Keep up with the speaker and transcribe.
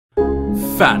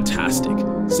Fantastic.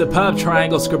 Superb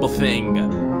triangle scribble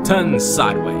thing. Turn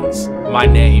sideways. My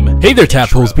name. Hey there,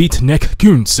 Tadpoles, beat Nick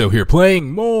Gunso here,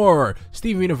 playing more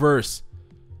Steven Universe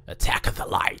Attack of the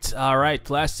Light. Alright,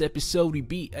 last episode we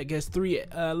beat, I guess, 3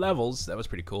 levels. That was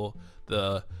pretty cool.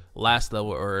 The last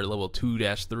level, or level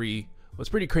 2-3, was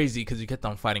pretty crazy because you kept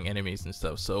on fighting enemies and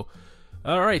stuff. So,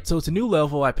 alright, so it's a new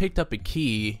level. I picked up a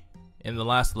key in the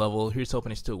last level. Here's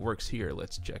hoping it still works here.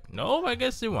 Let's check. No, I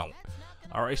guess it won't.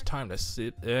 Alright, it's time to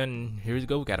sit, and here we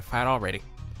go. We got a fight already.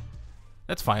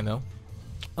 That's fine though.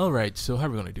 Alright, so how are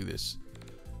we gonna do this?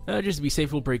 Just to be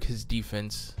safe, we'll break his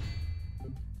defense.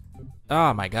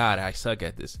 Oh my god, I suck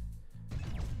at this.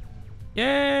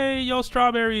 Yay, your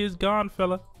strawberry is gone,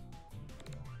 fella.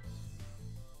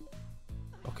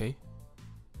 Okay.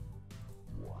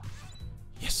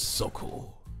 Yes, so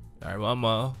cool. Alright,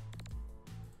 well,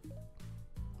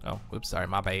 oh, whoops, sorry,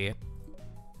 my bad.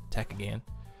 Attack again.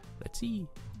 Let's see.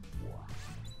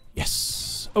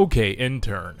 Yes. Okay, in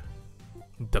turn.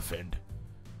 Defend.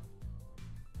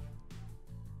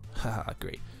 Haha,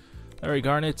 great. Alright,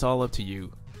 Garnet, it's all up to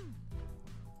you.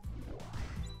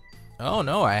 Oh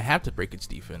no, I have to break its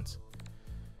defense.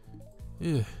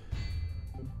 Ugh.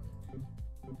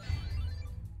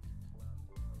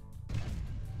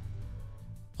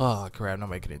 Oh crap, I'm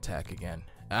making an attack again.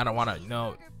 I don't wanna,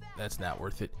 no, that's not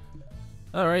worth it.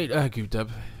 Alright, I goofed up.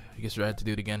 I guess I have to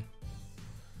do it again.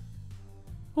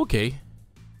 Okay.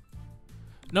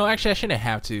 No, actually, I shouldn't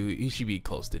have to. He should be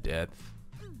close to death.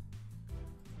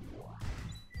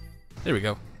 There we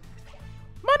go.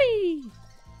 Money!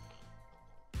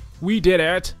 We did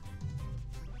it!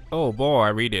 Oh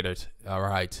boy, we did it.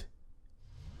 Alright.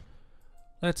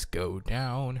 Let's go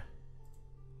down.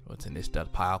 What's in this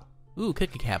dust pile? Ooh,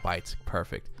 cookie cat bites.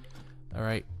 Perfect.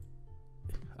 Alright.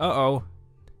 Uh-oh.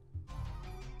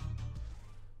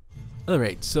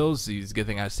 Alright, so it's a good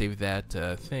thing I saved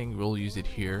that thing. We'll use it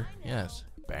here. Yes.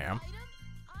 Bam.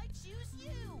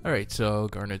 Alright, so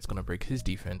Garnet's gonna break his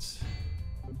defense.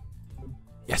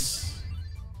 Yes!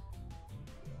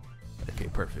 Okay,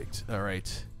 perfect.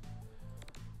 Alright.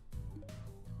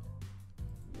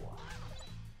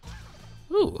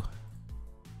 Ooh.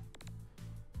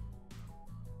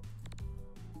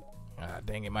 Ah,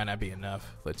 dang, it might not be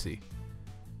enough. Let's see.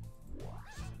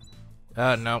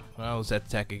 No. Oh, it's that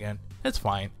attack again. That's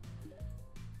fine.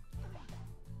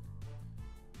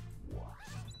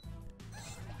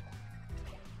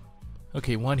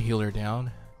 Okay, one healer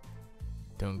down.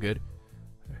 Doing good.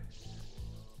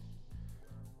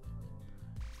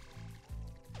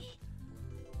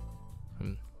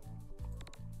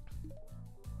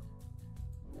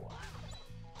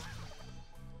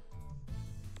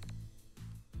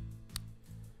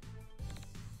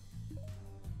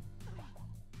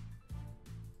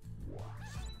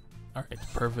 Alright,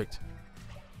 perfect.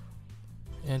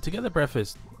 And together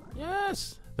breakfast.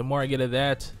 Yes! The more I get of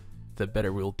that, the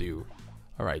better we'll do.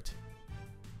 Alright.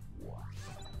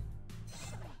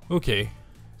 Okay.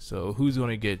 So who's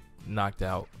gonna get knocked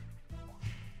out?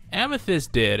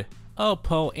 Amethyst did. Oh,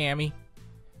 po Amy.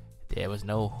 There was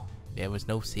no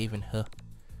saving her.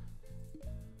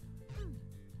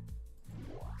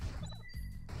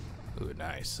 Ooh,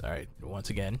 nice. Alright, once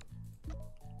again.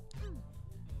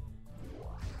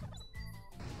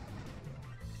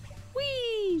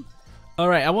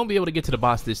 Alright, I won't be able to get to the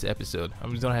boss this episode. I'm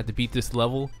just gonna have to beat this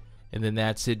level, and then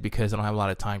that's it because I don't have a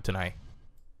lot of time tonight.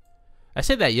 I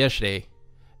said that yesterday,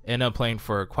 and I'm playing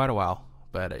for quite a while.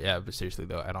 But yeah, but seriously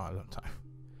though, I don't have enough time.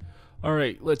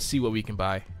 Alright, let's see what we can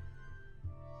buy.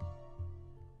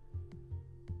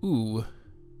 Ooh.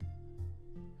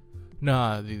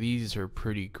 Nah, these are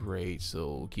pretty great,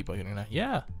 so we'll keep on getting that.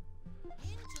 Yeah.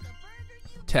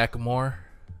 Attack more.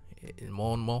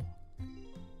 More and more.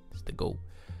 It's the goal.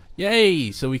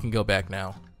 Yay! So we can go back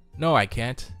now. No, I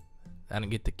can't. I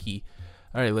didn't get the key.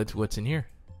 Alright, let's. What's in here?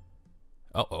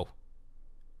 Uh-oh.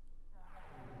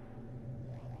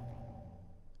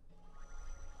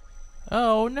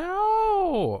 Oh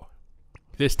no!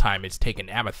 This time it's taking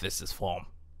Amethyst's form.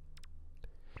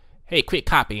 Hey, quit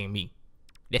copying me.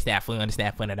 That's not fun. That's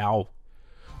not fun at all.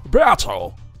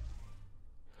 Battle!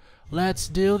 Let's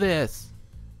do this.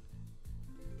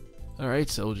 Alright,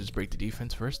 so we'll just break the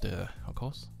defense first, of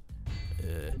course.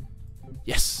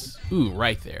 Yes! Ooh,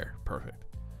 right there. Perfect.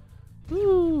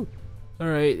 Ooh!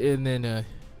 Alright, and then,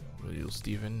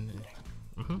 Steven.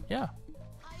 Yeah.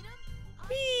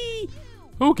 Whee!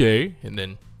 Okay, and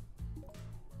then.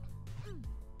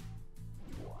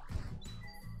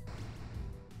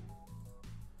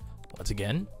 Once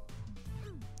again.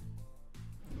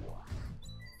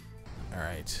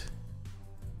 Alright.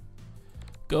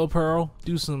 Go, Pearl.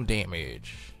 Do some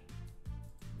damage.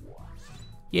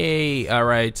 Yay!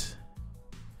 Alright.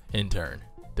 In turn.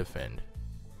 Defend.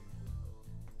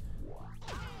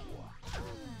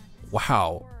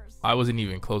 Wow. I wasn't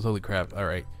even close. Holy crap.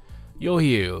 Alright. You're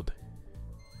healed.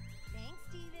 Thanks,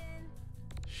 Steven.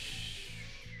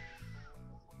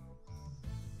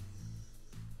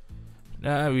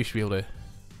 Nah, we should be able to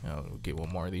get one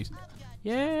more of these.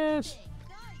 Yes!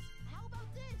 Guys, how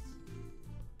about this?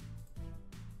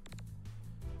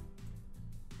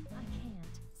 I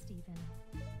can't, Steven.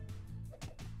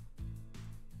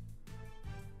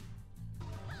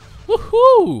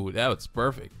 Woohoo! That was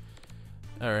perfect.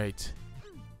 Alright.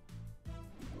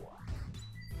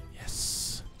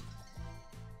 Yes.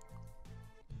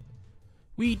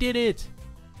 We did it!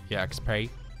 Yeah, XP.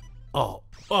 Oh,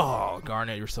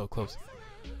 Garnet, you're so close.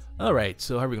 Alright,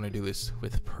 so how are we gonna do this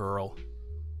with Pearl?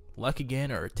 Luck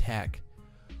again or attack?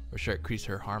 Or should I increase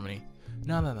her harmony?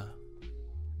 No.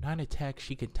 Not attack,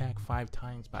 she can attack 5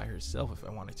 times by herself if I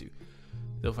wanted to.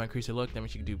 Though if I increase her luck, that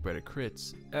means she can do better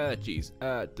crits. Jeez.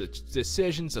 The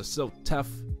decisions are so tough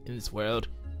in this world.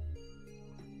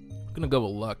 I'm gonna go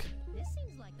with luck. This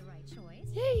seems like the right choice.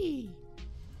 Yay!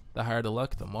 The higher the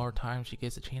luck, the more time she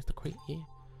gets a chance to crit. Yeah.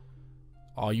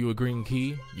 Are you a green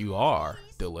key? You are.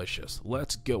 Delicious.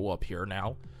 Let's go up here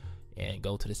now and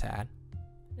go to the side.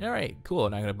 Alright, cool.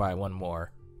 And I'm gonna buy one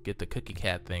more. Get the cookie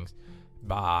cat things.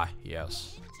 Bye.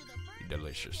 Yes.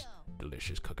 Delicious.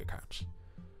 Delicious cookie cats.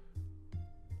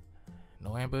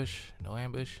 No ambush. No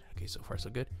ambush. Okay, so far so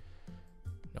good.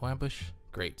 No ambush.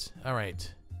 Great.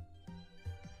 Alright.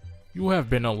 You have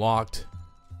been unlocked.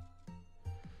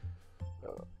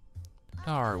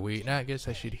 Are we? Now I guess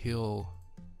I should heal.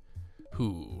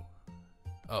 Who?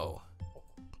 Oh.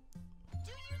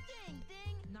 Do your thing,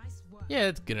 thing. Nice work. Yeah,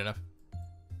 it's good enough.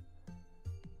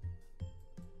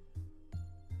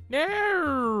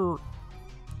 No!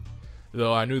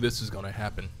 Though I knew this was gonna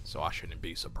happen, so I shouldn't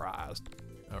be surprised.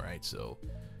 Alright, so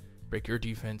break your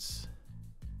defense.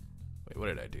 Wait, what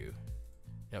did I do?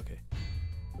 Yeah, okay.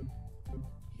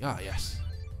 Ah, yes.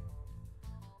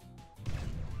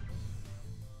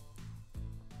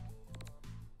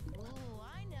 Oh,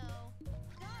 I know.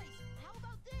 Guys, how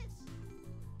about this?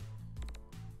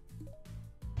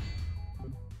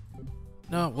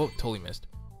 No, whoa, totally missed.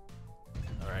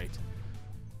 Alright.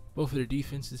 Both of their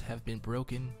defenses have been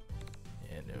broken.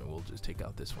 And then we'll just take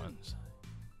out this one.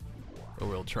 Or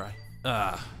we'll try.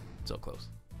 Ah, so close.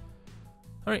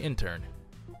 Alright, intern.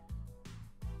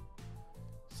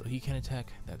 So he can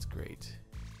attack. That's great.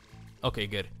 Okay,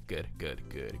 good. You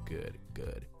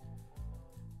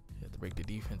have to break the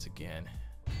defense again.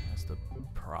 That's the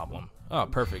problem. Oh,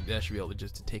 perfect. That should be able to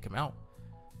just take him out.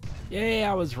 Yay,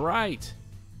 I was right.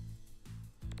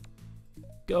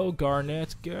 Go,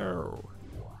 Garnet, go.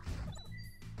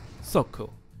 So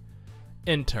cool.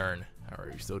 Intern. Alright,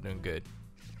 you're still doing good.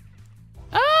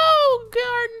 Oh,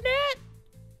 Garnet!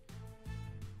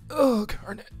 Oh,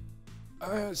 Garnet.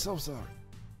 I'm so sorry.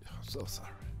 I'm so sorry.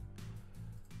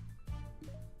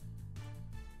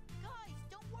 Guys,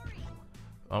 don't worry.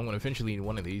 I'm gonna eventually need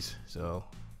one of these, so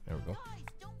there we go. Guys,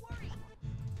 don't worry.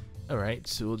 Alright,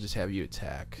 so we'll just have you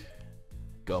attack.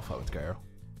 Go for it, girl.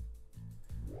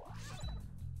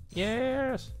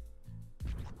 Yes!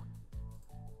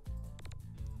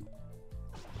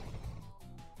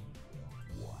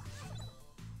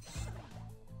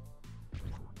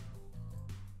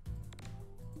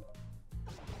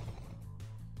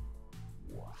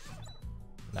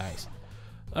 Nice.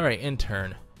 Alright,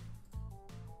 intern.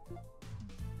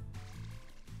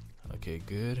 Okay,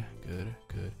 good.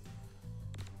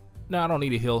 No, I don't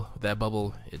need a heal. That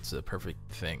bubble, it's a perfect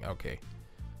thing. Okay.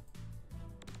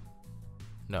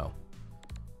 No.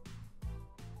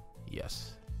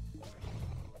 Yes.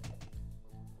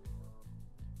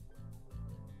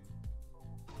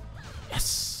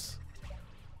 Yes!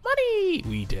 Money!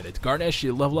 We did it. Garnet, she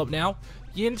level up now?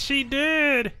 Yes, she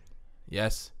did!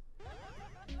 Yes.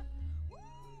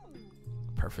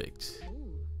 Perfect.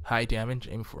 High damage,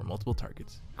 aim for multiple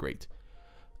targets. Great.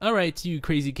 Alright, you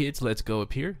crazy kids, let's go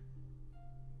up here.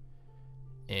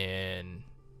 And...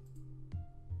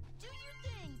 Do your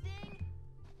thing, thing.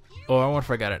 oh, I wonder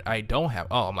if I got it. I don't have...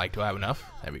 oh, I'm like, do I have enough?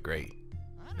 That'd be great.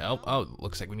 Nope. Oh,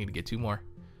 looks like we need to get 2 more.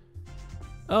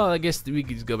 Oh, I guess we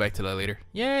could just go back to that later.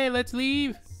 Yay, let's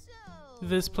leave So,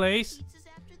 this place. pizzas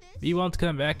after this? We won't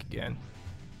come back again.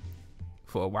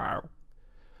 For a while.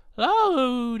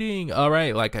 Loading.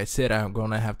 Alright, like I said, I'm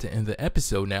gonna have to end the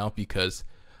episode now because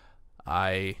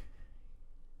I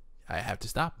have to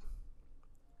stop.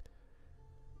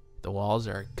 The walls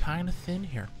are kind of thin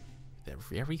here. They're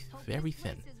very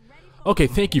thin. Okay,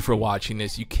 thank you for watching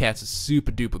this. You cats are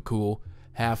super duper cool.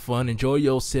 Have fun. Enjoy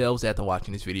yourselves after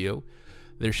watching this video.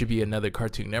 there should be another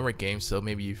Cartoon Network game, so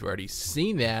maybe you've already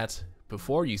seen that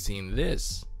before you've seen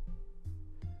this.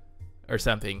 Or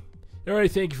something.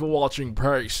 Alright, thank you for watching,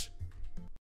 peace.